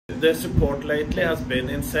the support lately has been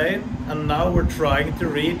insane, and now we're trying to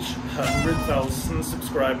reach 100,000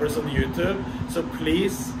 subscribers on YouTube. So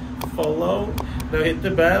please follow, now hit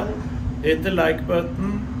the bell, hit the like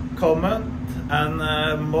button, comment,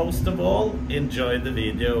 and most of all, enjoy the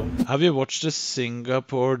video. Have you watched a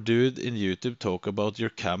Singapore dude in YouTube talk about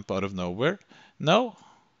your camp out of nowhere? No?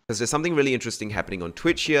 Because there's something really interesting happening on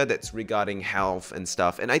Twitch here that's regarding health and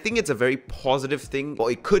stuff, and I think it's a very positive thing,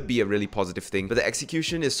 or it could be a really positive thing, but the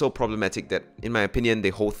execution is so problematic that, in my opinion, the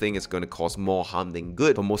whole thing is going to cause more harm than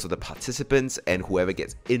good for most of the participants and whoever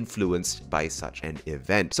gets influenced by such an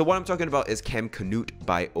event. So what I'm talking about is Camp Knut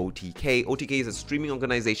by OTK. OTK is a streaming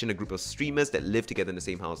organization, a group of streamers that live together in the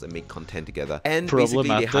same house and make content together, and basically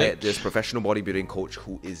they hired this professional bodybuilding coach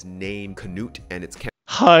who is named Knut, and it's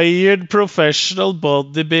hired professional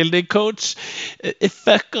bodybuilding coach.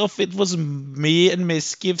 Fuck off, it was me and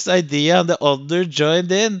Miskif's idea and the other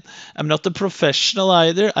joined in. I'm not a professional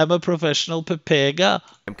either, I'm a professional pepega.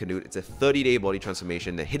 Knut, it's a 30-day body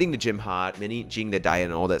transformation. They're hitting the gym hard, managing their diet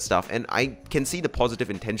and all that stuff, and I can see the positive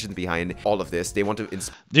intentions behind all of this. They want to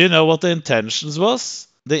Do you know what the intentions was?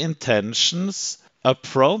 The intentions up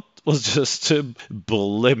front was just to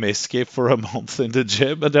bully Miski for a month in the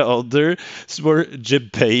gym, and the others were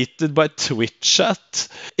debated by Twitch chat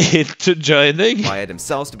into joining. Inspire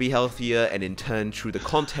themselves to be healthier, and in turn, through the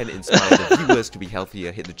content, inspire the viewers to be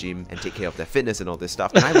healthier, hit the gym, and take care of their fitness and all this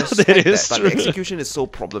stuff. And I respect that, but the execution is so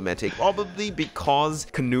problematic, probably because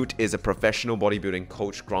Knut is a professional bodybuilding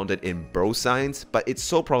coach grounded in bro science, but it's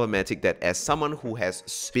so problematic that as someone who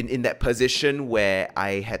has been in that position where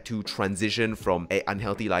I had to transition from an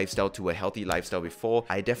unhealthy lifestyle to a healthy lifestyle before,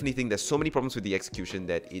 I definitely think there's so many problems with the execution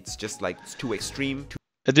that it's just like it's too extreme.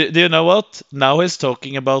 Do you know what? Now he's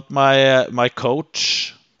talking about my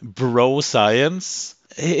coach, Bro Science.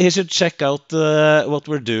 He should check out what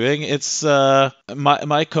we're doing. It's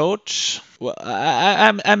my coach. Well,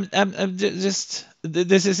 I'm just.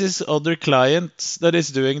 This is his other client that is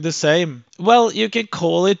doing the same. Well, you can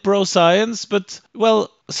call it bro science, but,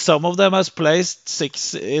 well, some of them has placed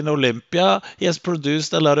 6 in Olympia. He has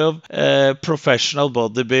produced a lot of professional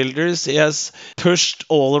bodybuilders. He has pushed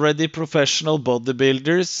already professional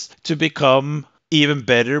bodybuilders to become even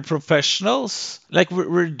better professionals. Like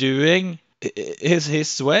we're doing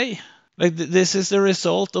his way. Like this is the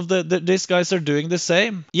result of these guys are doing the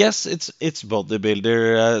same. Yes, it's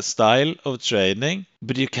bodybuilder style of training,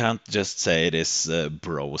 but you can't just say it is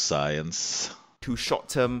bro science. Too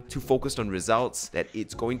short-term, too focused on results, that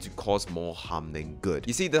it's going to cause more harm than good.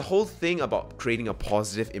 You see, the whole thing about creating a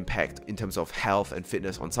positive impact in terms of health and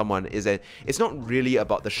fitness on someone is that it's not really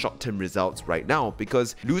about the short-term results right now,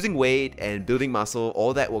 because losing weight and building muscle,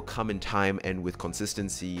 all that will come in time and with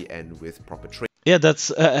consistency and with proper training. Yeah,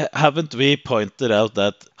 that's haven't we pointed out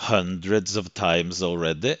that hundreds of times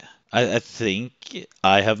already? I think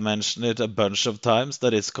I have mentioned it a bunch of times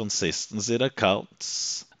that it's consistency that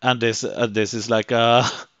counts, and this is like a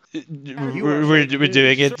we're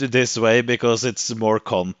doing it this way because it's more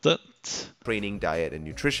content. Training, diet, and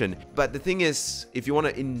nutrition. But the thing is, if you want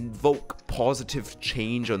to invoke positive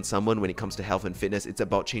change on someone when it comes to health and fitness, it's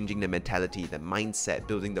about changing their mentality, their mindset,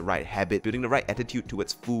 building the right habit, building the right attitude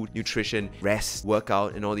towards food, nutrition, rest,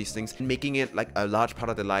 workout, and all these things, and making it like a large part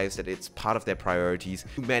of their lives, that it's part of their priorities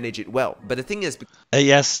to manage it well. But the thing is,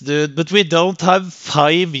 yes, dude, but we don't have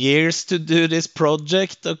 5 years to do this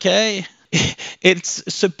project, okay?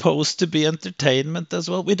 It's supposed to be entertainment as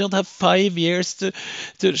well. We don't have 5 years to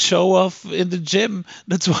show off in the gym.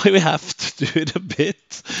 That's why we have to do it a bit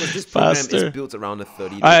because this faster. Program is built around a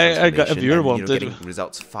 30-day I got a viewer wanted getting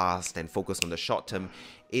results fast and focus on the short term.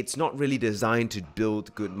 It's not really designed to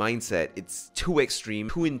build good mindset. It's too extreme,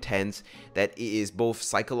 too intense, that it is both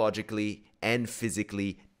psychologically and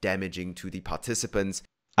physically damaging to the participants.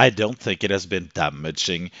 I don't think it has been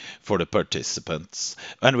damaging for the participants.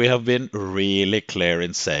 And we have been really clear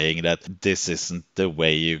in saying that this isn't the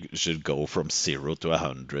way you should go from 0 to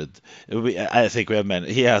 100. I think we have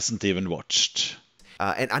he hasn't even watched.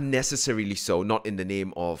 And unnecessarily so, not in the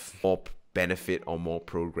name of more benefit or more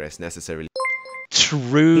progress necessarily.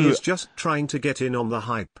 True. He's just trying to get in on the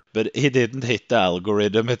hype. But he didn't hit the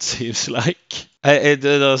algorithm, it seems like. It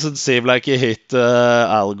doesn't seem like he hit the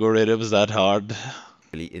algorithms that hard.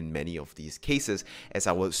 in many of these cases, as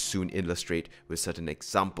I will soon illustrate with certain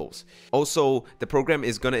examples. Also, the program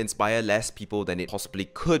is going to inspire less people than it possibly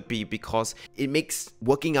could be, because it makes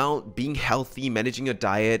working out, being healthy, managing your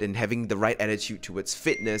diet, and having the right attitude towards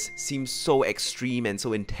fitness seem so extreme and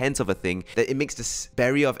so intense of a thing that it makes this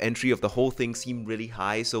barrier of entry of the whole thing seem really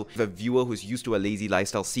high. So if a viewer who's used to a lazy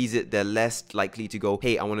lifestyle sees it, they're less likely to go,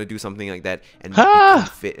 hey, I want to do something like that and become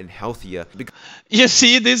fit and healthier. You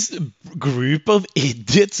see this group of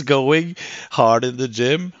idiots going hard in the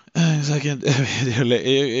gym. So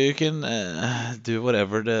you can do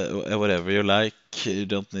whatever you like. You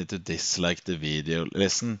don't need to dislike the video.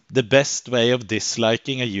 Listen, the best way of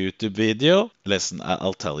disliking a YouTube video, listen,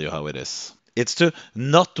 I'll tell you how it is. It's to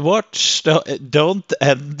not watch, don't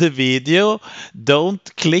end the video, don't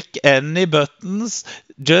click any buttons,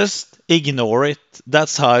 just ignore it.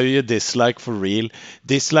 That's how you dislike for real.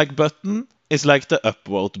 Dislike button is like the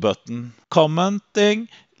upvote button. Commenting,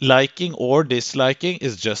 liking or disliking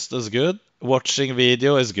is just as good. Watching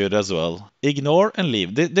video is good as well. Ignore and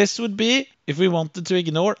leave. This would be, if we wanted to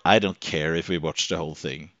ignore, I don't care if we watch the whole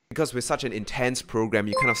thing. Because with such an intense program,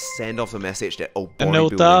 you kind of send off a message that, oh,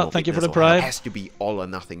 Nota, bodybuilding or thank you for fitness the or health prime. has to be all or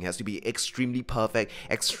nothing, has to be extremely perfect,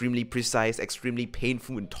 extremely precise, extremely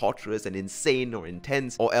painful and torturous and insane or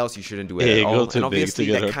intense, or else you shouldn't do it at all. And obviously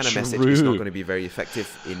that kind of message is not going to be very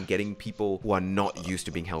effective in getting people who are not used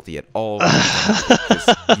to being healthy at all.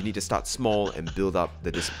 Because you need to start small and build up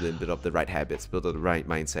the discipline, build up the right habits, build up the right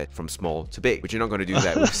mindset from small to big. But you're not going to do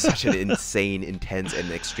that with such an insane, intense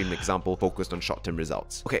and extreme example focused on short-term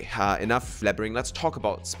results. Okay, enough blabbering. Let's talk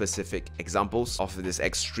about specific examples of this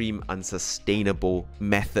extreme, unsustainable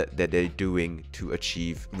method that they're doing to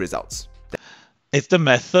achieve results. It's the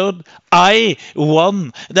method. I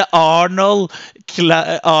won the Arnold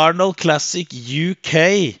Classic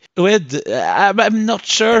UK with, I'm not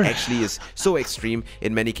sure. Actually is so extreme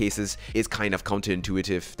in many cases, it's kind of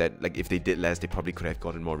counterintuitive that, like, if they did less, they probably could have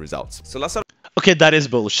gotten more results. So let's start. Okay, that is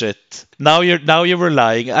bullshit. Now you're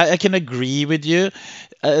lying. I can agree with you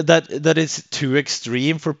that it's too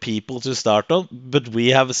extreme for people to start on, but we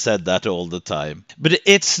have said that all the time. But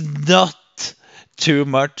it's not too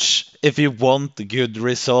much if you want good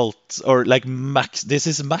results, or like max. This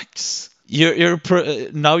is max.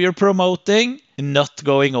 Now you're promoting, not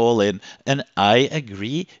going all in, and I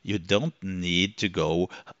agree. You don't need to go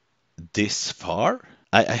this far.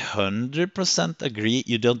 I 100% agree.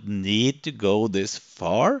 You don't need to go this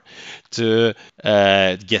far to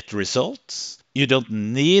get results. You don't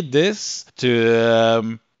need this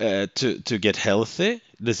to get healthy.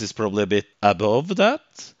 This is probably a bit above that,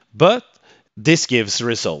 but this gives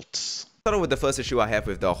results. Start with the first issue I have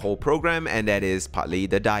with the whole program, and that is partly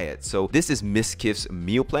the diet. So this is Miss Kif's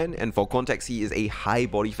meal plan, and for context, he is a high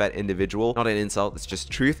body fat individual, not an insult, it's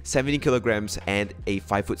just truth, 70 kilograms and a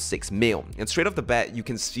 5'6" male. And straight off the bat, you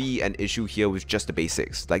can see an issue here with just the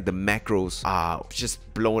basics, like the macros are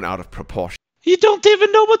just blown out of proportion. You don't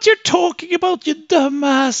even know what you're talking about, you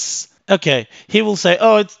dumbass. Okay, he will say,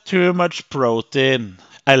 oh, it's too much protein.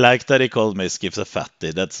 I like that he called Miskif a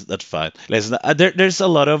fatty. That's fine. Listen, there's a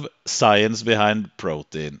lot of science behind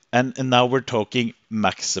protein, and now we're talking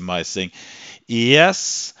maximizing.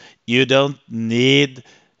 Yes, you don't need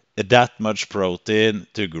that much protein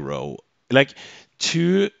to grow. Like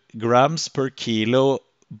 2 grams per kilo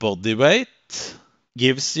body weight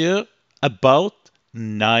gives you about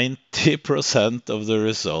 90% of the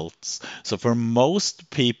results. So for most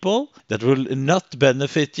people, that will not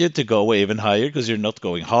benefit you to go even higher, because you're not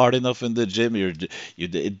going hard enough in the gym.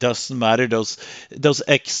 It doesn't matter those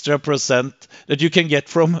extra percent that you can get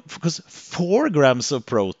from, because 4 grams of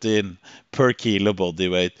protein per kilo body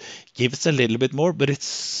weight gives a little bit more, but it's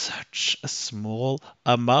such a small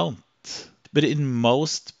amount. But in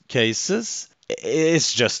most cases,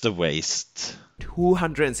 it's just a waste.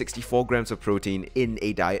 264 grams of protein in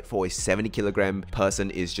a diet for a 70 kilogram person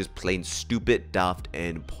is just plain stupid, daft,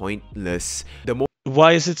 and pointless.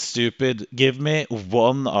 Why is it stupid? Give me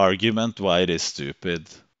one argument why it is stupid.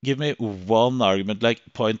 Give me one argument. Like,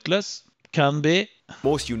 pointless can be.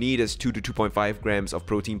 Most you need is 2 to 2.5 grams of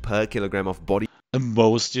protein per kilogram of body. The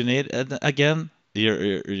most you need, and again,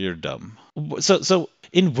 you're dumb. So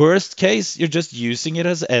in worst case, you're just using it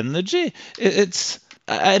as energy.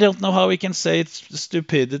 I don't know how we can say it's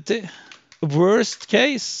stupidity. Worst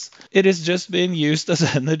case, it is just being used as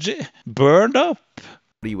energy, burned up.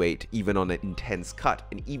 weight even on an intense cut,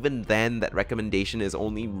 and even then that recommendation is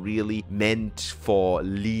only really meant for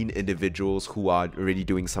lean individuals who are already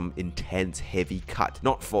doing some intense heavy cut,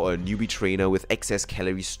 not for a newbie trainer with excess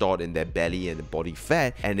calories stored in their belly and body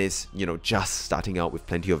fat and is, you know, just starting out with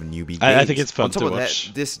plenty of newbie gains. I think it's fun on top to of watch.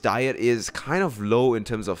 that, this diet is kind of low in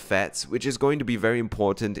terms of fats, which is going to be very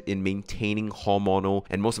important in maintaining hormonal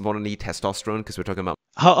and most importantly testosterone, because we're talking about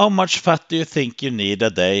How much fat do you think you need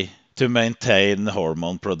a day to maintain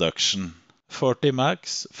hormone production? 40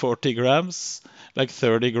 max? 40 grams? Like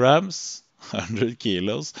 30 grams? 100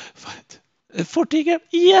 kilos? 40 grams?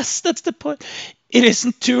 Yes, that's the point. It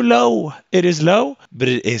isn't too low. It is low, but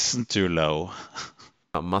it isn't too low.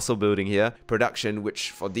 muscle building here, production,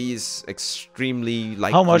 which for these extremely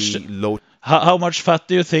How much? likely low How much fat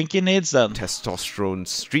do you think he needs then? testosterone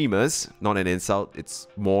streamers, not an insult, it's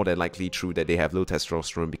more than likely true that they have low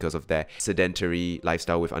testosterone because of their sedentary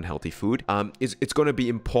lifestyle with unhealthy food. It's going to be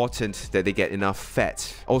important that they get enough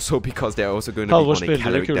fat, also because they're also going to be on a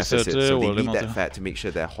caloric deficit, so they need that fat to make sure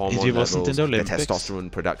their hormone levels, their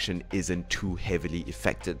testosterone production isn't too heavily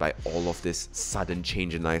affected by all of this sudden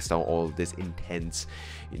change in lifestyle, all of this intense,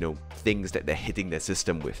 you know, things that they're hitting their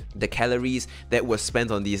system with. The calories that were spent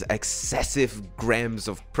on these excessive grams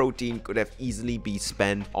of protein could have easily been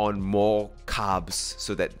spent on more carbs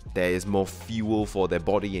so that there is more fuel for their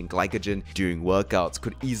body, and glycogen during workouts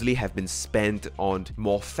could easily have been spent on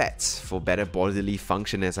more fats for better bodily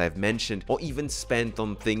function, as I've mentioned, or even spent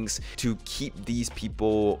on things to keep these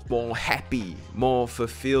people more happy, more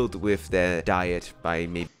fulfilled with their diet by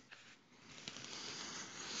maybe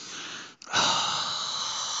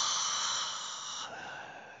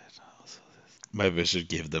Maybe we should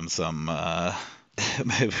give them some.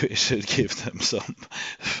 Maybe we should give them some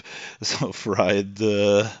fried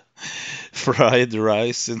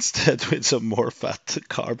rice instead with some more fat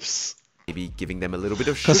carbs. maybe giving them a little bit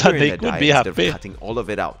of 'Cause sugar in their Nick would diet be instead of happy. cutting all of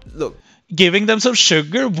it out. Look, Giving them some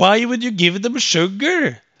sugar? Why would you give them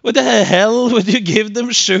sugar? What the hell would you give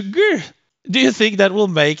them sugar? Do you think that will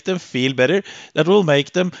make them feel better? That will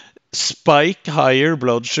make them spike higher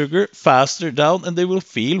blood sugar faster down, and they will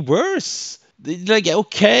feel worse. Like,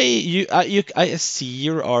 okay, I see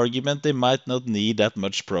your argument. They might not need that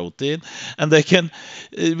much protein, and they can.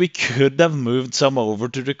 We could have moved some over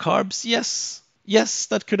to the carbs. Yes,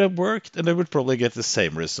 that could have worked, and they would probably get the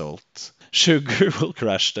same result. Sugar will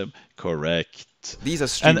crash them. Correct. these are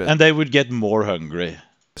streamers, And they would get more hungry.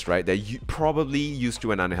 right? They're probably used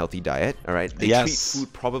to an unhealthy diet, all right? They treat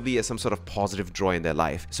food probably as some sort of positive joy in their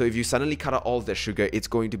life. So if you suddenly cut out all of their sugar, it's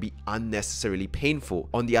going to be unnecessarily painful.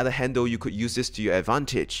 On the other hand, though, you could use this to your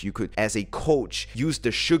advantage. You could, as a coach, use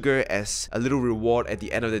the sugar as a little reward at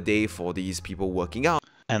the end of the day for these people working out.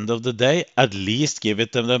 End of the day, at least give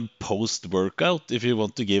it to them post-workout. If you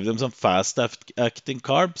want to give them some fast-acting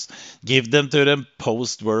carbs, give them to them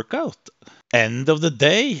post-workout. End of the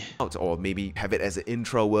day. Or maybe have it as an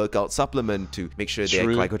intra-workout supplement to make sure their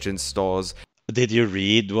True. glycogen stores. Did you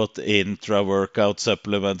read what intra-workout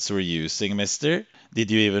supplements we're using, mister?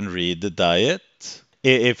 Did you even read the diet?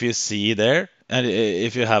 If you see there, and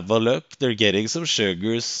if you have a look, they're getting some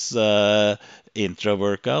sugars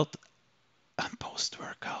intra-workout and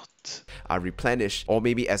post-workout. Are replenished, or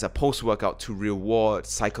maybe as a post-workout to reward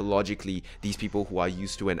psychologically these people who are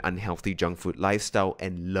used to an unhealthy junk food lifestyle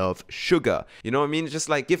and love sugar. You know what I mean? Just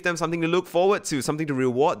like give them something to look forward to, something to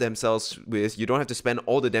reward themselves with. You don't have to spend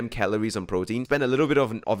all the damn calories on protein. Spend a little bit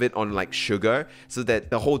of it on like sugar so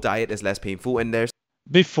that the whole diet is less painful. And there's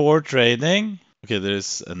Before training, okay,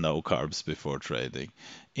 there's no carbs before training.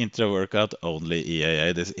 Intra-workout only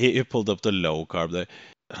EAA. He pulled up the low carb there.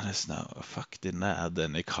 And it's no, didn't add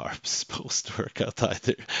any carbs post-workout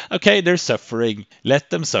either. Okay, they're suffering. Let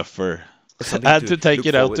them suffer. I had to take look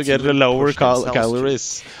it out forward to get the and lower push themselves to.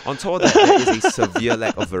 calories. On top of that, there is a severe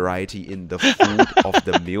lack of variety in the food of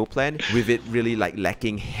the meal plan, with it really like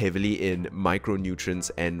lacking heavily in micronutrients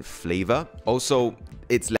and flavor. Also,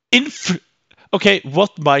 it's Okay,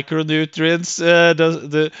 what micronutrients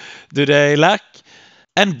do they lack?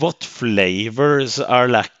 And what flavors are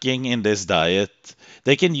lacking in this diet?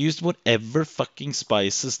 They can use whatever fucking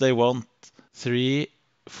spices they want. 3-4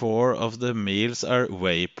 of the meals are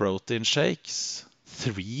whey protein shakes.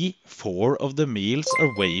 3-4 of the meals are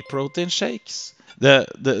whey protein shakes.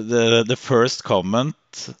 The first comment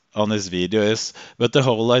on his video is, but the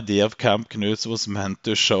whole idea of Camp Knut was meant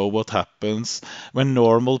to show what happens when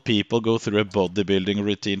normal people go through a bodybuilding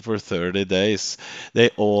routine for 30 days. They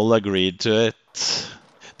all agreed to it.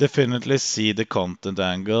 Definitely see the content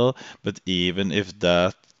angle, but even if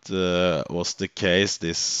that was the case,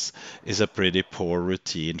 this is a pretty poor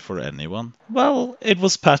routine for anyone. Well, it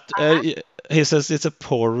was he says it's a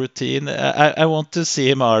poor routine. I want to see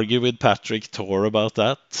him argue with Patrick Tor about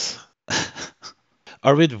that.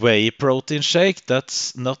 Are with whey protein shake,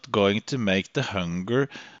 that's not going to make the hunger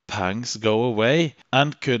pangs go away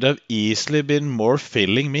and could have easily been more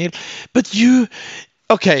filling meal. But you...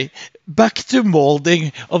 Okay, back to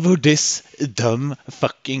molding of this dumb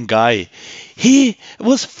fucking guy. He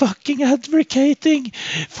was fucking advocating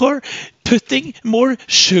for putting more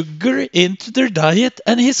sugar into their diet,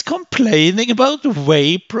 and he's complaining about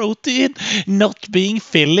whey protein not being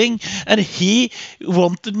filling, and he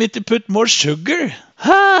wanted me to put more sugar.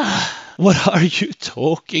 What are you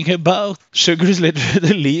talking about? Sugar is literally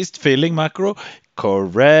the least filling macro.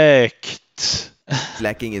 Correct.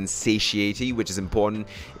 Lacking in satiety, which is important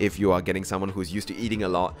if you are getting someone who's used to eating a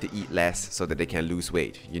lot to eat less so that they can lose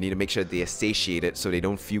weight. You need to make sure they are satiated so they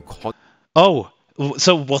don't feel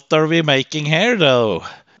So what are we making here though?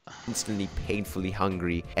 constantly painfully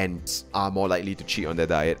hungry and are more likely to cheat on their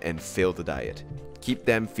diet and fail the diet. Keep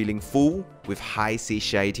them feeling full with high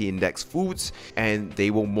satiety index foods, and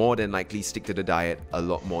they will more than likely stick to the diet a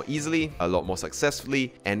lot more easily, a lot more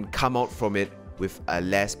successfully, and come out from it with a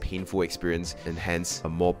less painful experience and hence a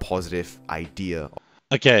more positive idea.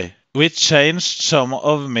 Okay, we changed some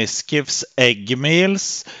of Miskiff's egg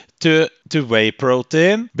meals to whey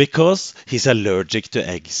protein because he's allergic to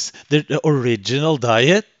eggs. The original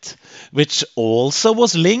diet, which also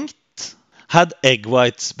was linked, had egg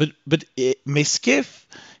whites, but Miskiff,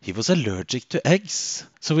 he was allergic to eggs.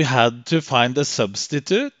 So we had to find a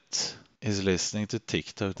substitute. He's listening to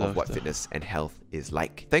TikTok. Of what fitness and health is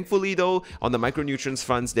like. Thankfully though, on the micronutrients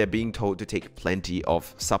fronts, they're being told to take plenty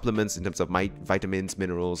of supplements in terms of vitamins,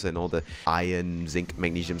 minerals, and all the iron, zinc,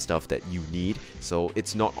 magnesium stuff that you need. So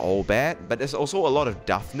it's not all bad, but there's also a lot of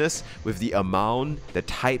duffness with the amount, the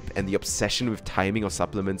type, and the obsession with timing of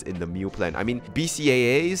supplements in the meal plan. I mean,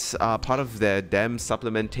 BCAAs are part of their damn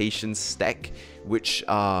supplementation stack, which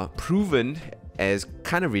are proven as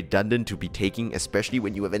kind of redundant to be taking, especially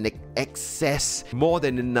when you have an excess, more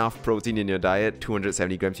than enough protein in your diet.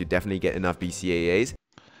 270 grams, you definitely get enough BCAAs.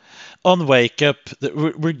 On Wake Up,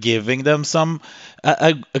 we're giving them some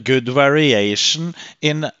a good variation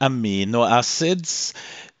in amino acids.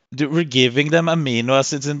 We're giving them amino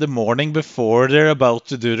acids in the morning before they're about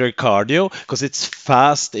to do their cardio because it's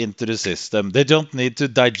fast into the system. They don't need to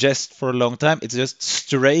digest for a long time. It's just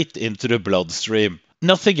straight into the bloodstream.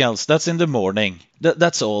 Nothing else. That's in the morning.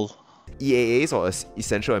 That's all. EAAs, or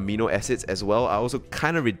essential amino acids as well, are also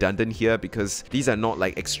kind of redundant here because these are not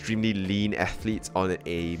like extremely lean athletes on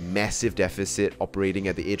a massive deficit operating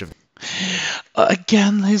at the age of...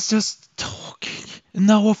 Again, he's just talking.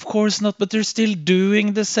 No, of course not, but they're still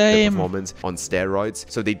doing the same. Performance on steroids,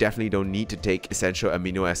 so they definitely don't need to take essential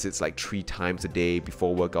amino acids like 3 times a day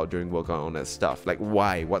before workout, during workout, all that stuff. Like,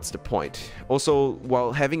 why? What's the point? Also,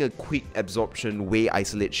 while having a quick absorption whey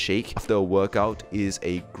isolate shake after a workout is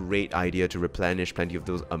a great idea to replenish plenty of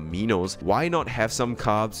those aminos, why not have some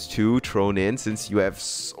carbs too thrown in, since you have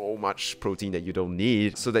so much protein that you don't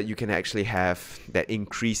need, so that you can actually have that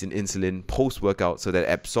increase in insulin post-workout, so that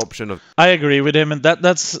absorption of... I agree with him, and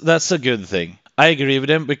that's a good thing. I agree with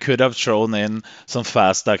him. We could have thrown in some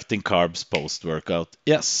fast-acting carbs post-workout.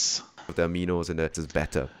 Yes. The aminos and that is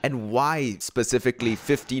better. And why specifically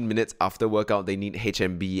 15 minutes after workout they need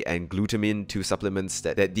HMB and glutamine, 2 supplements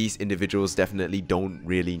that these individuals definitely don't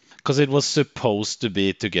really. Because it was supposed to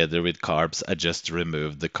be together with carbs. I just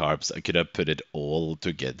removed the carbs. I could have put it all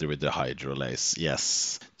together with the hydrolase.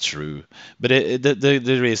 Yes, true. But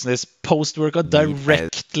the reason is post-workout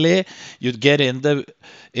directly you'd get in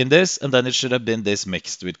this, and then it should have been this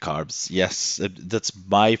mixed with carbs. Yes, that's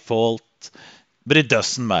my fault. But it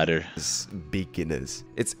doesn't matter. As beginners,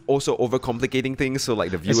 it's also overcomplicating things. So like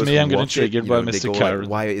the viewers, it's me, I'm getting triggered by Mr. Carrot. Like,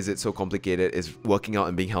 why is it so complicated? Is working out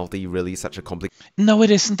and being healthy really such a complicated? No, it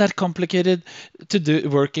isn't that complicated to do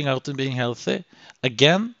working out and being healthy.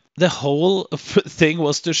 Again, the whole thing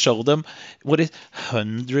was to show them what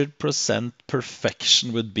 100%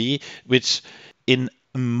 perfection would be, which in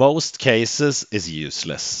most cases is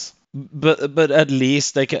useless. But at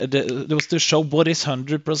least it was to show what is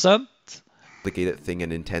 100%. Complicated thing,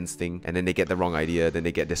 an intense thing, and then they get the wrong idea, then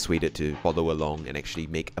they get dissuaded to follow along and actually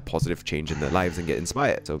make a positive change in their lives and get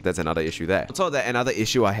inspired. So that's another issue there. On top of that, another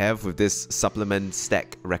issue I have with this supplement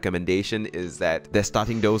stack recommendation is that their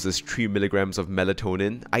starting dose is 3 milligrams of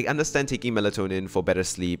melatonin. I understand taking melatonin for better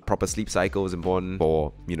sleep. Proper sleep cycle is important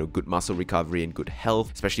for, you know, good muscle recovery and good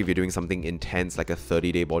health, especially if you're doing something intense like a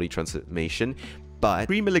 30-day body transformation. But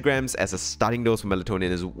 3 milligrams as a starting dose for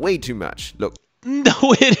melatonin is way too much. Look. No,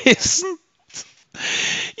 it isn't.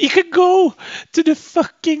 You could go to the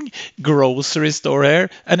fucking grocery store here,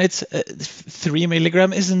 and it's 3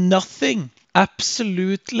 milligram is nothing.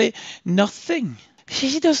 Absolutely nothing.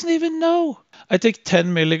 He doesn't even know. I take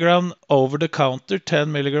 10 milligram over the counter.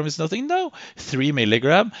 10 milligram is nothing. No, 3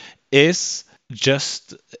 milligram is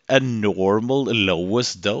just a normal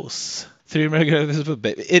lowest dose. 3 milligram is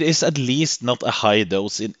it is at least not a high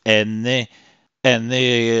dose in any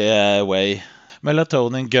way.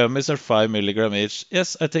 Melatonin gummies are 5 milligram each.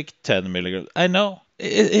 Yes, I take 10 milligram. I know.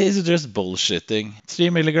 It's just bullshitting. 3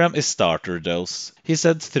 milligram is starter dose. He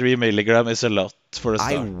said 3 milligram is a lot for a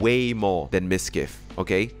I start. weigh more than Miskiff,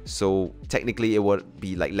 okay? So technically it would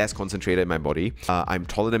be like less concentrated in my body. I'm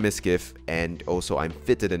taller than Miskiff, and also I'm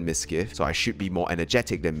fitter than Miskiff, so I should be more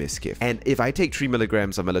energetic than Miskiff. And if I take 3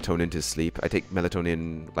 milligrams of melatonin to sleep, I take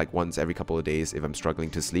melatonin like once every couple of days if I'm struggling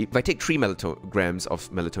to sleep. If I take 3 milligrams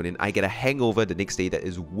of melatonin, I get a hangover the next day that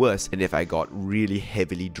is worse than if I got really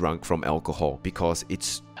heavily drunk from alcohol, because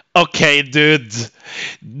it's Okay, dude.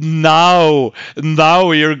 Now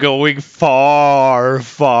you're going far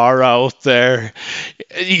out there.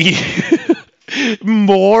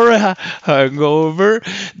 More hungover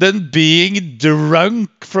than being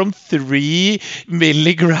drunk from 3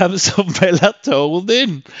 milligrams of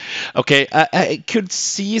melatonin. Okay, I could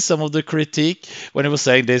see some of the critique when he was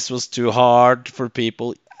saying this was too hard for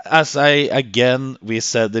people. As we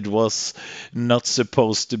said it was not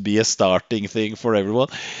supposed to be a starting thing for everyone.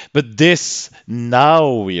 But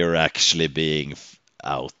now we are actually being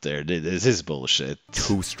out there. This is bullshit.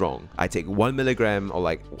 too strong. I take 1 milligram or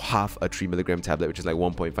like half a 3 milligram tablet, which is like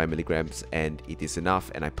 1.5 milligrams, and it is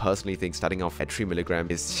enough. And I personally think starting off at 3 milligram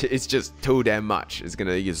is just too damn much. It's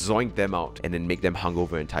gonna zoink them out and then make them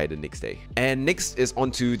hungover and tired the next day. And next is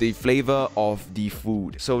onto the flavor of the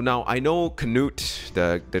food. So now I know Knut,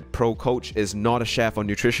 the pro coach, is not a chef or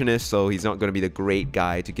nutritionist, so he's not gonna be the great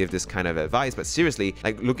guy to give this kind of advice. But seriously,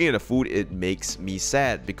 like looking at the food, it makes me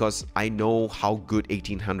sad because I know how good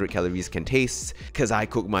 1800 calories can taste, because I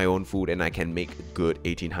cook my own food and I can make good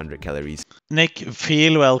 1800 calories. Nick,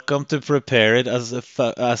 feel welcome to prepare it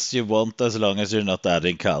as you want, as long as you're not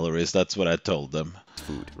adding calories. That's what I told them.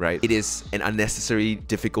 Food, right? It is an unnecessary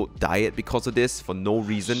difficult diet because of this, for no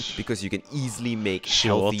reason, because you can easily make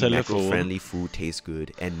healthy, macro-friendly food taste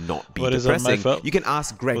good and not be depressing. You can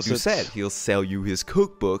ask Greg Doucette. He'll sell you his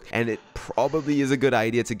cookbook, and it probably is a good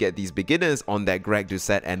idea to get these beginners on that Greg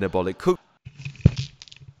Doucette anabolic cook.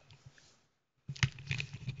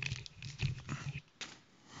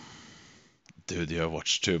 Dude, you have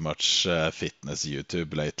watched too much fitness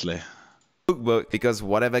YouTube lately. Cookbook, because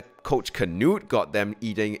whatever Coach Knut got them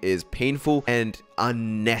eating is painful and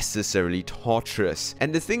unnecessarily torturous.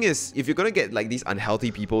 And the thing is, if you're gonna get like these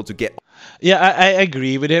unhealthy people to get... Yeah, I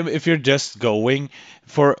agree with him. If you're just going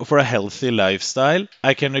for a healthy lifestyle,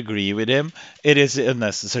 I can agree with him. It is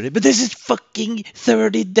unnecessary. But this is fucking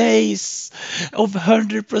 30 days of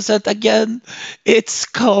 100% again. It's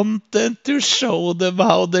content to show them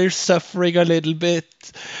how they're suffering a little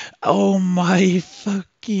bit. Oh my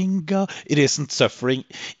fucking god. It isn't suffering.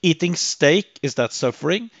 Eating steak, is that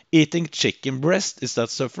suffering? Eating chicken breast, is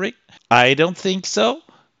that suffering? I don't think so.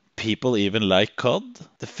 People even like cod,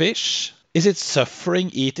 the fish. Is it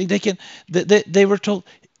suffering eating? They were told,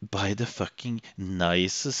 buy the fucking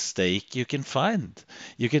nicest steak you can find.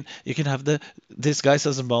 You can have this guy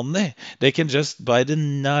has money. They can just buy the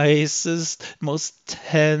nicest, most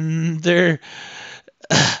tender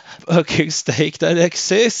fucking steak that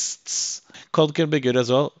exists. Cod can be good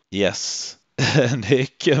as well. Yes.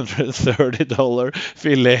 Nick, $130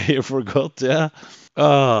 filet you forgot, yeah.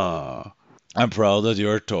 I'm proud that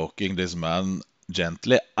you're talking this man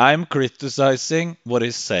gently. I'm criticizing what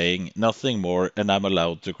he's saying, nothing more, and I'm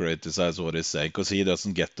allowed to criticize what he's saying because he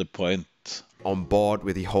doesn't get the point. On board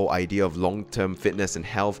with the whole idea of long-term fitness and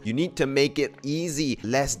health, you need to make it easy,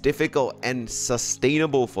 less difficult, and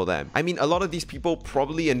sustainable for them. I mean, a lot of these people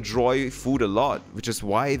probably enjoy food a lot, which is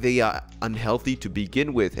why they are unhealthy to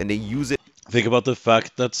begin with, and they use it. Think about the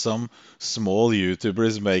fact that some small YouTuber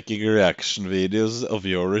is making reaction videos of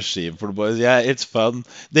your regime for the boys. Yeah, it's fun.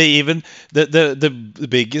 They even the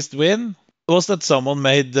biggest win was that someone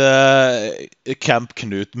made Camp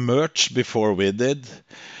Knut merch before we did.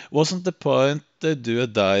 Wasn't the point to do a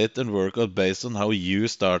diet and workout based on how you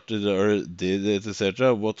started or did it,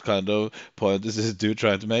 etc.? What kind of point is this dude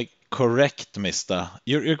trying to make? Correct, Mista.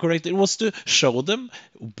 You're correct. It was to show them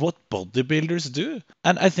what bodybuilders do.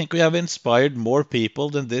 And I think we have inspired more people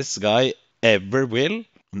than this guy ever will.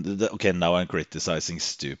 Okay, now I'm criticizing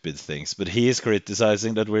stupid things, but he is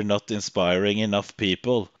criticizing that we're not inspiring enough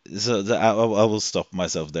people. So I will stop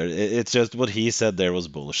myself there. It's just what he said there was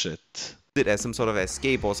bullshit. it as some sort of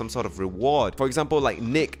escape or some sort of reward. For example, like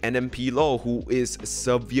Nick, NMP Law, who is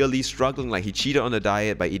severely struggling. Like, he cheated on a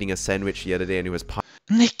diet by eating a sandwich the other day and he was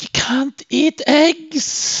Nick can't eat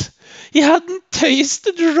eggs. He hadn't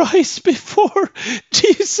tasted rice before.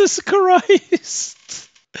 Jesus Christ.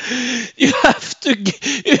 You have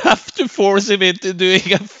to force him into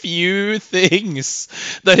doing a few things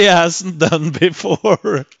that he hasn't done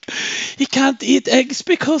before. He can't eat eggs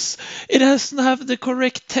because it doesn't have the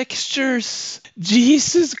correct textures.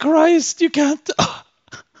 Jesus Christ, you can't.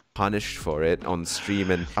 punished for it on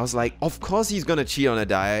stream, and I was like, of course he's gonna cheat on a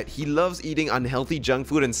diet. He loves eating unhealthy junk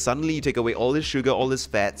food, and suddenly you take away all his sugar, all his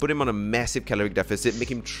fats, put him on a massive caloric deficit,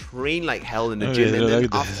 make him train like hell in the gym, and then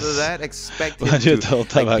after that expect him to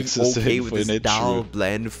like, be okay with this dull,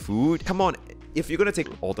 bland food. Come on. If you're gonna take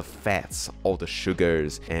all the fats, all the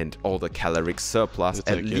sugars, and all the caloric surplus,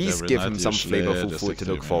 at least give him some flavorful food to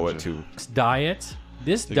look forward to.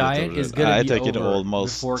 This diet is gonna be over before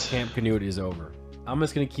almost. Camp Knut is over. I'm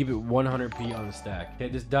just gonna keep it 100p on the stack. Okay,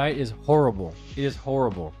 this diet is horrible. It is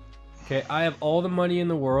horrible. Okay, I have all the money in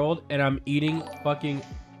the world, and I'm eating fucking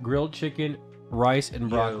grilled chicken, rice, and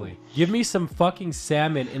broccoli. Give me some fucking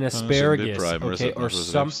salmon and asparagus, okay, or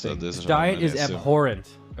something. This diet is abhorrent.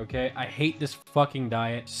 Okay, I hate this fucking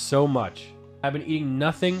diet so much. I've been eating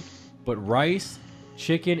nothing but rice,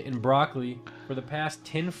 chicken, and broccoli for the past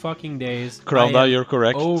 10 fucking days. Crowda, you're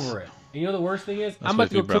correct. Over it. And you know the worst thing is, I'm about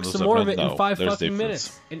to go cook some more of it in 5 fucking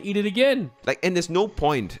minutes and eat it again. Like, and there's no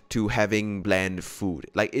point to having bland food.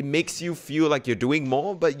 Like, it makes you feel like you're doing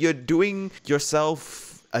more, but you're doing yourself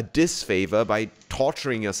a disfavor by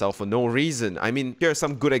torturing yourself for no reason. I mean, here are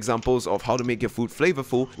some good examples of how to make your food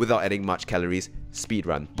flavorful without adding much calories.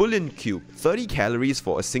 Speedrun. Bouillon cube. 30 calories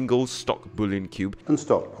for a single stock bouillon cube. And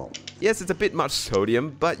stock pot. Yes, it's a bit much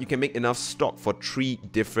sodium, but you can make enough stock for 3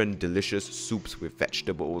 different delicious soups with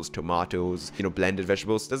vegetables, tomatoes, blended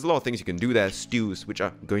vegetables. There's a lot of things you can do there. Stews, which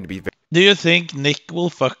are going to be very... Do you think Nick will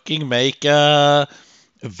fucking make a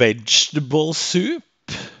vegetable soup?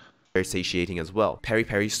 very satiating as well. Peri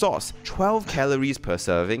peri sauce, 12 calories per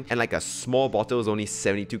serving, and like a small bottle is only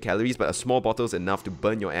 72 calories, but a small bottle is enough to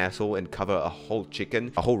burn your asshole and cover a whole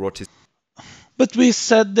chicken, a whole rotisserie. But we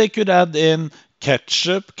said they could add in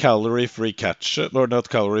ketchup, calorie-free ketchup, or not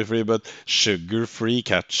calorie-free, but sugar-free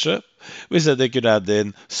ketchup. We said they could add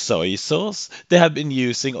in soy sauce. They have been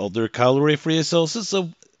using other calorie-free sauces, so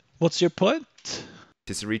what's your point?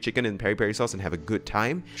 Rotisserie chicken and peri peri sauce and have a good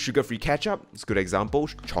time. Sugar-free ketchup, it's a good example.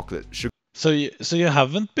 Chocolate sugar. So you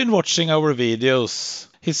haven't been watching our videos.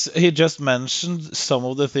 He just mentioned some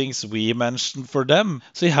of the things we mentioned for them.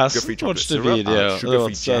 So he hasn't watched the video.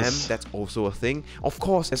 Sugar-free jam, that's also a thing. Of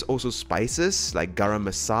course, there's also spices like garam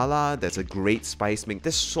masala. That's a great spice mix.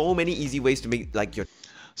 There's so many easy ways to make like your...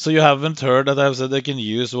 So you haven't heard that I've said they can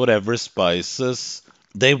use whatever spices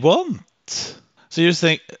they want. So you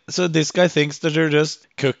think, so this guy thinks that you're just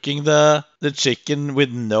cooking the chicken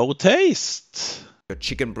with no taste. Your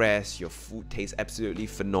chicken breast, your food tastes absolutely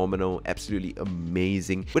phenomenal, absolutely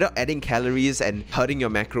amazing, without adding calories and hurting your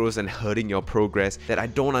macros and hurting your progress. That I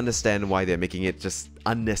don't understand why they're making it just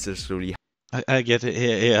unnecessarily. I get it.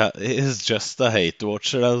 Yeah, he's just a hate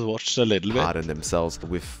watcher. I've watched a little bit. Hard on themselves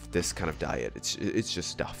with this kind of diet. It's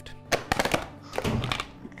just stuffed.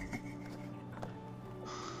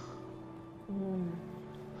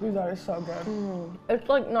 That is so good. It's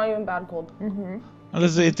like not even bad cold.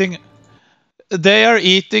 They are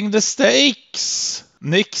eating the steaks.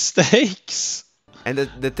 Nick steaks. And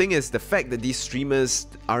the thing is, the fact that these streamers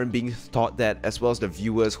aren't being taught that, as well as the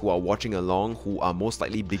viewers who are watching along, who are most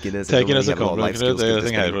likely beginners, take it and as a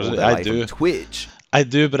compliment. I do. Twitch. I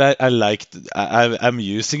do, but I'm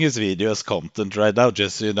using his video as content right now,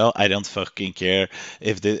 just so you know. I don't fucking care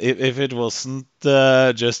if it wasn't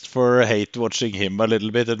just for hate watching him a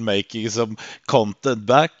little bit and making some content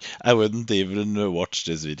back, I wouldn't even watch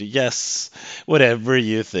this video. Yes, whatever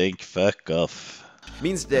you think, fuck off.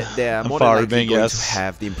 Means that they're more than likely going to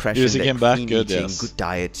have the impression that clean eating, good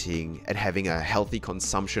dieting, and having a healthy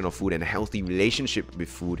consumption of food and a healthy relationship with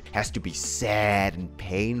food has to be sad and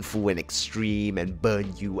painful and extreme and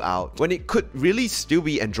burn you out, when it could really still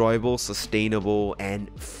be enjoyable, sustainable, and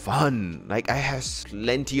fun. Like, I have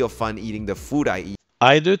plenty of fun eating the food I eat.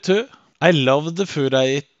 I do too. I love the food I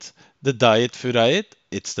eat, the diet food I eat.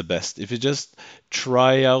 It's the best. If you just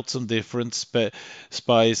try out some different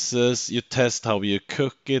spices, you test how you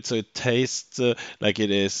cook it so it tastes like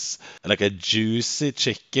it is like a juicy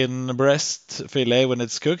chicken breast fillet when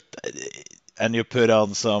it's cooked, and you put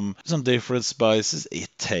on some different spices, it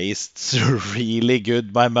tastes really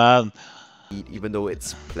good, my man. eat, even though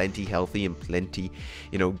it's plenty healthy and plenty,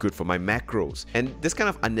 good for my macros. And this kind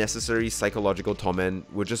of unnecessary psychological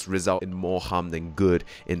torment will just result in more harm than good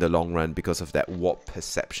in the long run because of that warped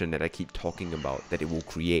perception that I keep talking about that it will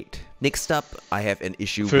create. Next up, I have an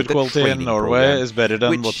issue Food with the quality in training Norway program, is better than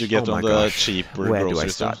which, what you get oh on my the gosh, cheaper where do I grocery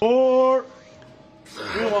start? stores. 4.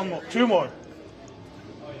 Do one more. 2 more.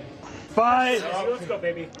 5. Let's go,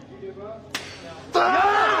 baby.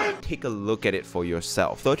 Take a look at it for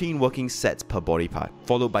yourself. 13 working sets per body part,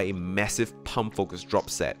 followed by a massive pump focus drop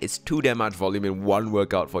set. It's too damn much volume in one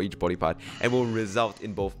workout for each body part and will result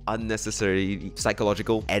in both unnecessary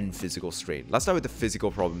psychological and physical strain. Let's start with the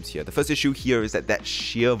physical problems here. The first issue here is that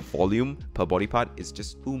sheer volume per body part is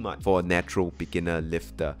just too much for a natural beginner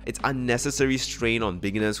lifter. It's unnecessary strain on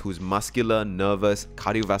beginners whose muscular, nervous,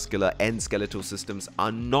 cardiovascular, and skeletal systems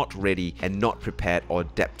are not ready and not prepared or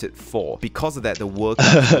adapted for. Because of that, the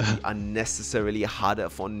workout will be unnecessarily harder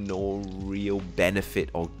for no real benefit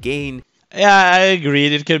or gain. Yeah, I agree.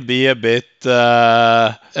 It can be a bit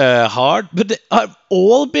hard, but they have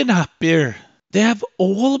all been happier. They have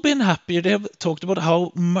all been happier. They have talked about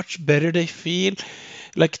how much better they feel.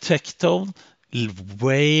 Like Tectone,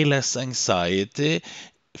 way less anxiety,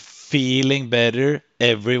 feeling better,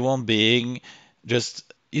 everyone being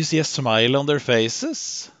just, you see a smile on their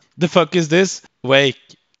faces. The fuck is this? Wake.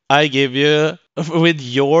 I give you, with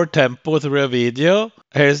your tempo through a video,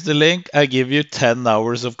 here's the link, I give you 10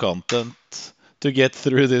 hours of content to get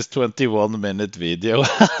through this 21-minute video.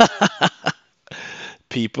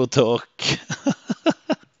 People talk.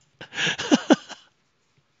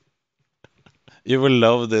 You will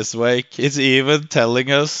love this, Wake. It's even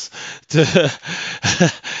telling us to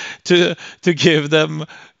to give them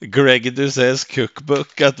Greg Doucet's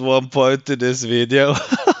cookbook at one point in this video.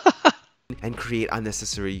 And create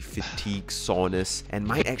unnecessary fatigue, soreness, and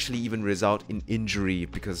might actually even result in injury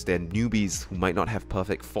because they're newbies who might not have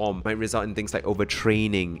perfect form. Might result in things like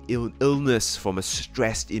overtraining, illness from a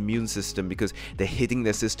stressed immune system because they're hitting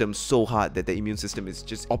their system so hard that the immune system is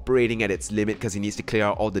just operating at its limit because it needs to clear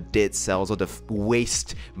out all the dead cells or the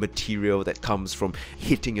waste material that comes from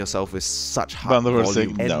hitting yourself with such high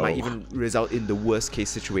volume, and might even result in the worst case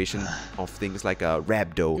situation of things like a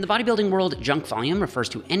rhabdo. In the bodybuilding world, junk volume refers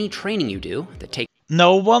to any training you do that takes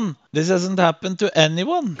no one. This hasn't happened to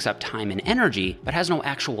anyone. Up time and energy, but has no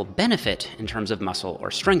actual benefit in terms of muscle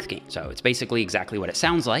or strength gain. So it's basically exactly what it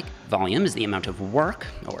sounds like. Volume is the amount of work,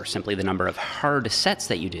 or simply the number of hard sets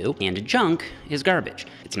that you do, and junk is garbage.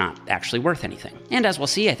 It's not actually worth anything. And as we'll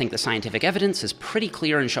see, I think the scientific evidence is pretty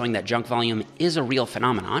clear in showing that junk volume is a real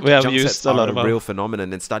phenomenon. We have junk used a lot of real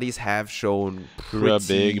phenomenon, and studies have shown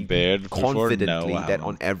pretty confidently that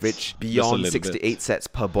on average, beyond 6 to 8 sets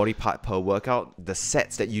per body part per workout, the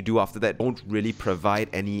sets that you do after that don't really provide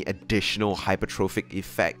any additional hypertrophic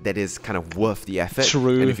effect that is kind of worth the effort.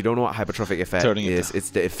 True. And if you don't know what hypertrophic effect is,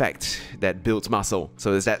 it's the effect that builds muscle.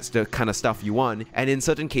 So that's the kind of stuff you want. And in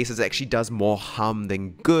certain cases, it actually does more harm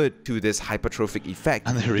than good to this hypertrophic effect.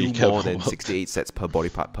 And do more than 6 to 8 sets per body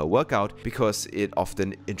part per workout because it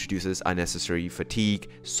often introduces unnecessary fatigue,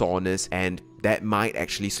 soreness, and that might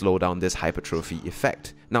actually slow down this hypertrophy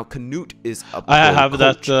effect. Now, Knut is a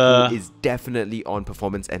coach who is definitely on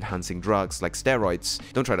performance-enhancing drugs like steroids.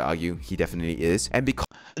 Don't try to argue, he definitely is. And because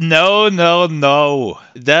no,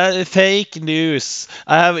 that fake news.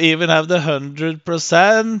 I even have the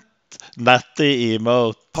 100% nutty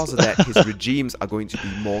emote. Because of that, his regimes are going to be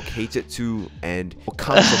more catered to and will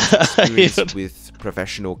come from his experience with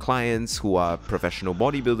professional clients who are professional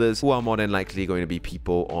bodybuilders who are more than likely going to be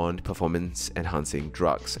people on performance-enhancing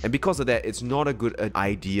drugs. And because of that, it's not a good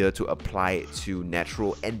idea to apply it to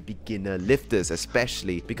natural and beginner lifters,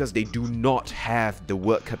 especially because they do not have the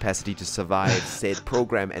work capacity to survive said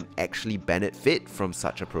program and actually benefit from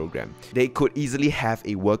such a program. They could easily have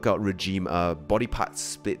a workout regime, a body part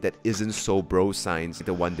split that isn't so bro science,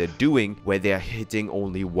 the one they're doing, where they're hitting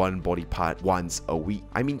only one body part once a week.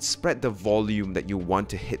 I mean, spread the volume that you want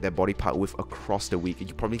to hit that body part with across the week.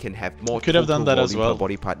 You probably can have more could have done that as well per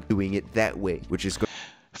body part doing it that way, which is good.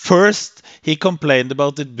 First, he complained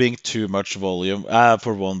about it being too much volume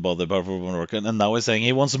for one body part for one workout, and now he's saying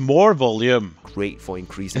he wants more volume. Great for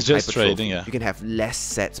increasing hypertrophy. Trading, yeah. You can have less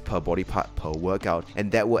sets per body part per workout,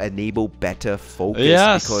 and that will enable better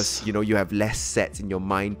focus because you have less sets in your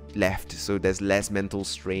mind left, so there's less mental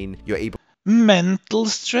strain. You're able. Mental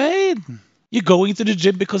strain. You're going to the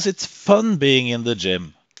gym because it's fun being in the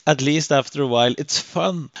gym. At least after a while, it's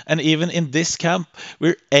fun. And even in this camp,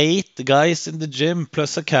 we're 8 guys in the gym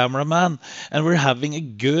plus a cameraman, and we're having a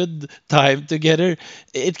good time together.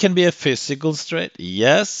 It can be a physical strain,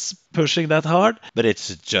 yes, pushing that hard, but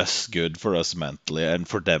it's just good for us mentally and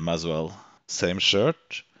for them as well. Same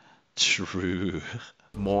shirt. True.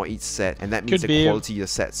 more each set, and that means Could the be. quality of your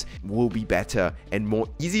sets will be better and more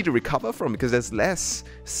easy to recover from because there's less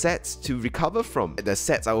sets to recover from. The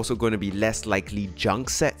sets are also going to be less likely junk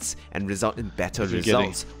sets and result in better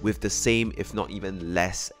results with the same, if not even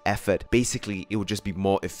less effort. Basically, it would just be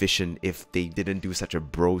more efficient if they didn't do such a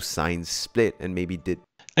bro science split and maybe did.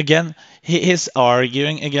 Again, he is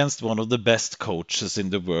arguing against one of the best coaches in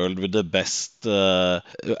the world with the best,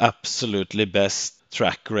 absolutely best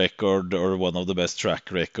track record, or one of the best track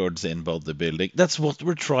records in bodybuilding. That's what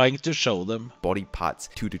we're trying to show them. Body parts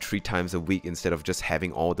 2 to 3 times a week instead of just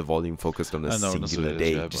having all the volume focused on a singular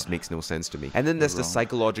day. It just makes no sense to me. And then there's the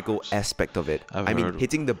psychological aspect of it. I mean,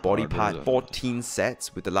 hitting the body part 14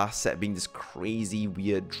 sets with the last set being this crazy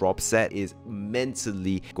weird drop set is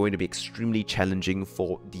mentally going to be extremely challenging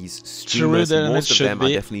for these streamers. Most of them are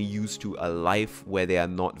definitely used to a life where they are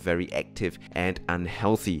not very active and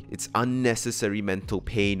unhealthy. It's unnecessary mental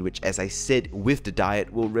pain, which, as I said, with the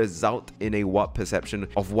diet will result in a warped perception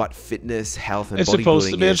of what fitness, health, and bodybuilding is. It's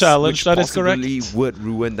supposed to be a challenge, that is correct. Which would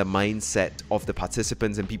ruin the mindset of the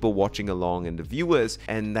participants and people watching along and the viewers,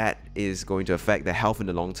 and that is going to affect their health in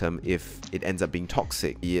the long term if it ends up being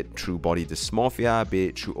toxic, be it through body dysmorphia, be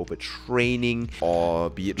it through overtraining,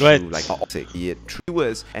 or be it through like toxic, be it through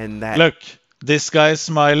viewers, and that look, this guy is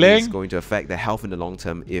smiling. Is going to affect their health in the long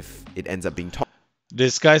term if it ends up being toxic.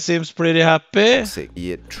 This guy seems pretty happy.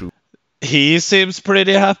 Be it true. He seems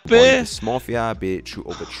pretty happy. Dysmorphia, be it through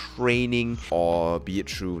overtraining, or be it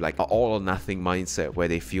through like an all or nothing mindset where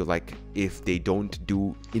they feel like if they don't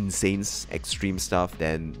do insane extreme stuff,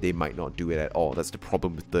 then they might not do it at all. That's the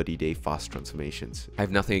problem with 30-day fast transformations. I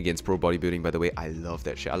have nothing against pro bodybuilding, by the way. I love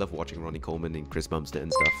that shit. I love watching Ronnie Coleman and Chris Bumstead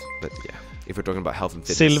and stuff. But yeah, if we're talking about health and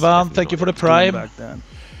fitness, Silvan, thank you for the prime. Back then.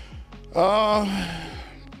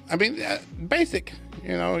 I mean, basic.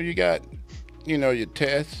 You know, you got, you know, your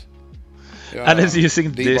tests. And it's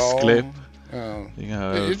using this clip.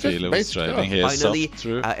 Finally,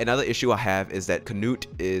 another issue I have is that Knut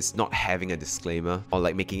is not having a disclaimer or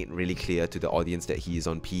like making it really clear to the audience that he is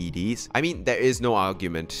on PEDs. I mean, there is no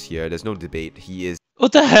argument here. There's no debate. He is.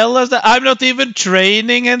 What the hell is that? I'm not even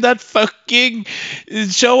training in that fucking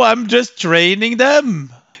show. I'm just training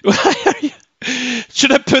them. Why are you?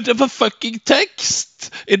 Should I put up a fucking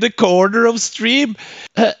text in the corner of stream?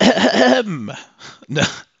 No.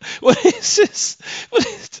 What is this? What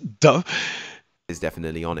is dumb? Is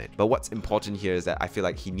definitely on it. But what's important here is that I feel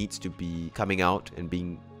like he needs to be coming out and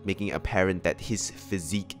making it apparent that his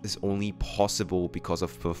physique is only possible because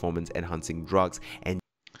of performance enhancing drugs. And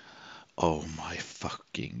oh my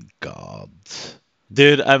fucking god.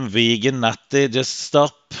 Dude, I'm vegan, Natty. Just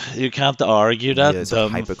stop. You can't argue that. Years of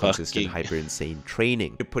hyper-consistent, hyper-insane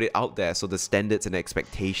training. You put it out there so the standards and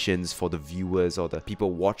expectations for the viewers or the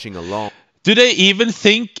people watching along. Do they even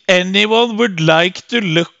think anyone would like to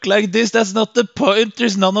look like this? That's not the point.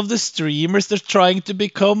 There's none of the streamers that are trying to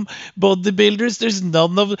become bodybuilders. There's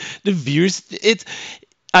none of the viewers.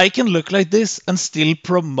 I can look like this and still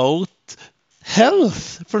promote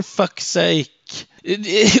health, for fuck's sake.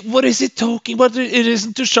 What is he talking about? It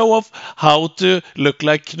isn't to show off how to look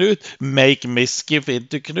like Knut, make misgive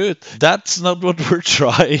into Knut. That's not what we're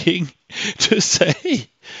trying to say.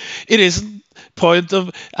 It isn't point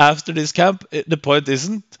of after this camp. The point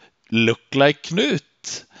isn't look like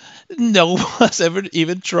Knut. No one has ever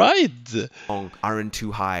even tried. Aren't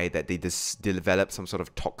too high that they develop some sort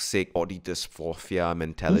of toxic body dysmorphia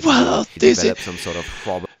mentality. Well, they develop some sort of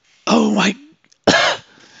problem. Oh my.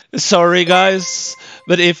 Sorry guys,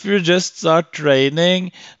 but if you just start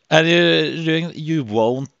training and you're doing, you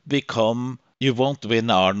won't win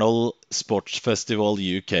Arnold Sports Festival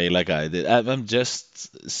UK like I did. I'm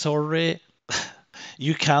just sorry.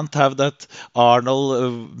 You can't have that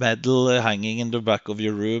Arnold medal hanging in the back of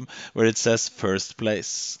your room where it says first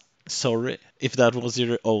place. Sorry. If that was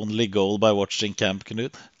your only goal by watching Camp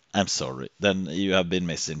Knut, I'm sorry. Then you have been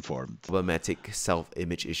misinformed. Problematic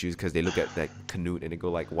self-image issues because they look at that Knut and they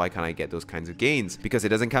go like, why can't I get those kinds of gains? Because it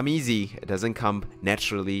doesn't come easy, it doesn't come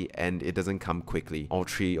naturally, and it doesn't come quickly. All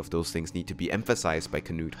three of those things need to be emphasized by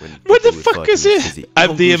Knut when what the fuck is he?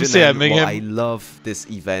 I'm DMCMing him. I love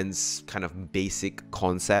this event's kind of basic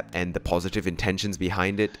concept and the positive intentions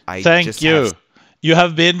behind it. Thank you. You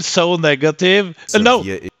have been so negative. No.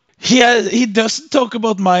 He doesn't talk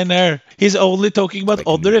about mine hair. He's only talking about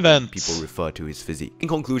other events. People refer to his physique. In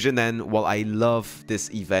conclusion then, while I love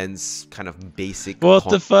this event's kind of basic... What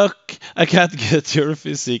the fuck? I can't get your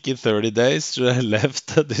physique in 30 days. Should I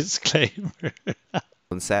left a disclaimer?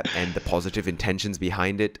 concept and the positive intentions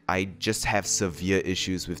behind it, I just have severe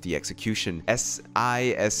issues with the execution. As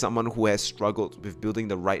someone who has struggled with building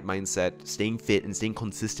the right mindset, staying fit and staying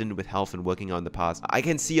consistent with health and working out in the past, I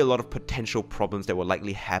can see a lot of potential problems that will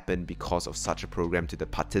likely happen because of such a program to the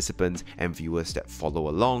participants and viewers that follow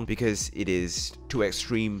along, because it is too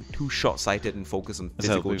extreme, too short-sighted and focused on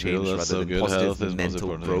physical change rather than positive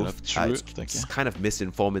mental growth. It's kind of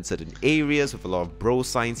misinformed in certain areas with a lot of bro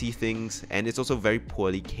sciencey things, and it's also very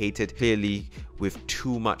poorly catered, clearly with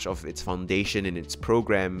too much of its foundation in its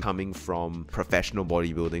program coming from professional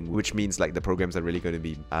bodybuilding, which means like the programs are really going to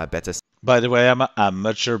be better. By the way, I'm an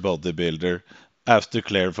amateur bodybuilder. I have to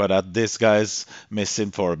clarify that this guy's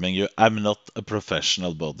misinforming you. I'm not a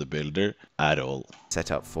professional bodybuilder at all. Set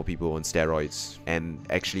up for people on steroids and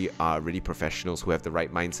actually are really professionals who have the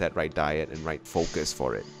right mindset, right diet, and right focus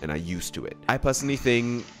for it and are used to it. I personally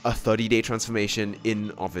think a 30-day transformation in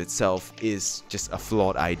of itself is just a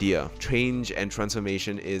flawed idea. Change and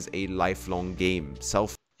transformation is a lifelong game.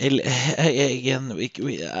 Again,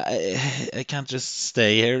 I can't just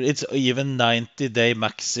stay here. It's even 90-day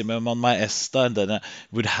maximum on my ESTA, and then I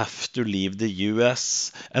would have to leave the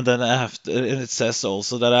US. And then I have to, and it says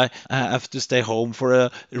also that I have to stay home for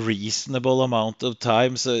a reasonable amount of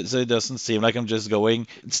time, so it doesn't seem like I'm just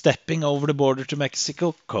stepping over the border to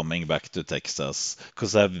Mexico, coming back to Texas,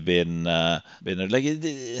 because I've been like,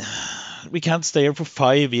 we can't stay here for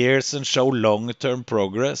 5 years and show long-term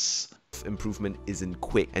progress. Improvement isn't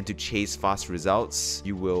quick, and to chase fast results,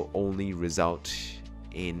 you will only result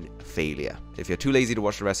in failure. If you're too lazy to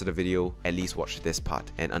watch the rest of the video, at least watch this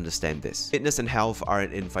part and understand this. Fitness and health are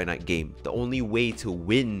an infinite game. The only way to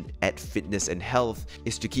win at fitness and health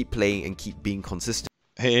is to keep playing and keep being consistent.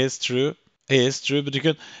 It is true. It is true, but you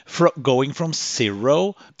can, going from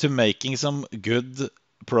zero to making some good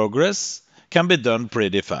progress can be done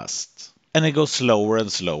pretty fast. And it goes slower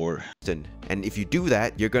and slower. And if you do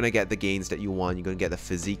that, you're going to get the gains that you want. You're going to get the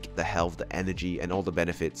physique, the health, the energy, and all the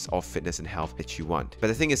benefits of fitness and health that you want. But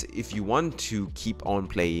the thing is, if you want to keep on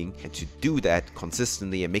playing and to do that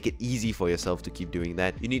consistently and make it easy for yourself to keep doing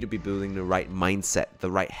that, you need to be building the right mindset,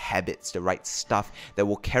 the right habits, the right stuff that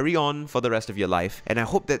will carry on for the rest of your life. And I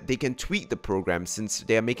hope that they can tweak the program, since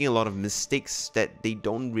they are making a lot of mistakes that they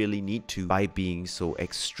don't really need to by being so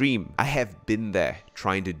extreme. I have been there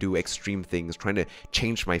trying to do extreme things, trying to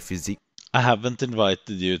change my physique. I haven't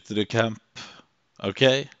invited you to the camp,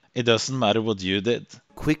 okay? It doesn't matter what you did.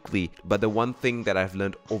 Quickly, but the one thing that I've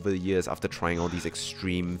learned over the years after trying all these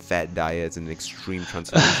extreme fat diets and extreme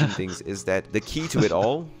transformation things is that the key to it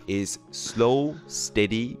all is slow,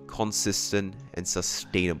 steady, consistent, and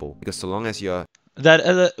sustainable. Because so long as you're...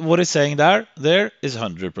 what he's saying there is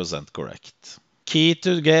 100% correct. Key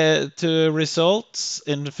to get to results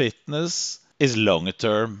in fitness is long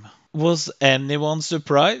term. Was anyone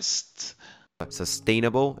surprised?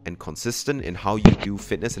 Sustainable and consistent in how you do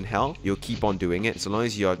fitness and health, you'll keep on doing it. So long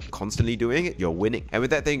as you're constantly doing it, you're winning. And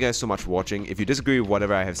with that, thank you guys so much for watching. If you disagree with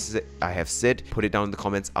whatever I have said, put it down in the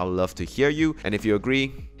comments. I'll love to hear you. And if you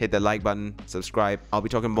agree, hit the like button, subscribe. I'll be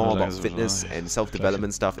talking more about fitness and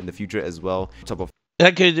self-development stuff in the future as well. On top of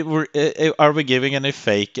are we giving any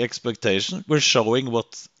fake expectation? We're showing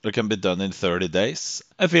what can be done in 30 days.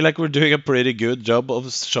 I feel like we're doing a pretty good job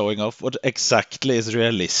of showing off what exactly is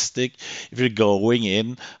realistic if you're going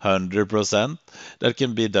in 100%. That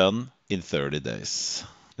can be done in 30 days.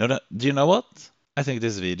 No, do you know what? I think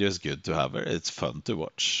this video is good to have. It's fun to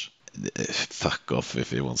watch. Fuck off if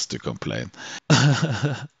he wants to complain.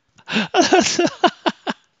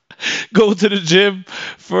 Go to the gym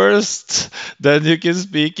first, then you can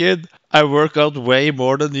speak it. I work out way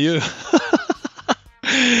more than you.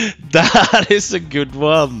 That is a good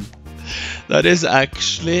one. That is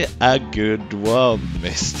actually a good one,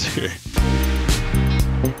 mister.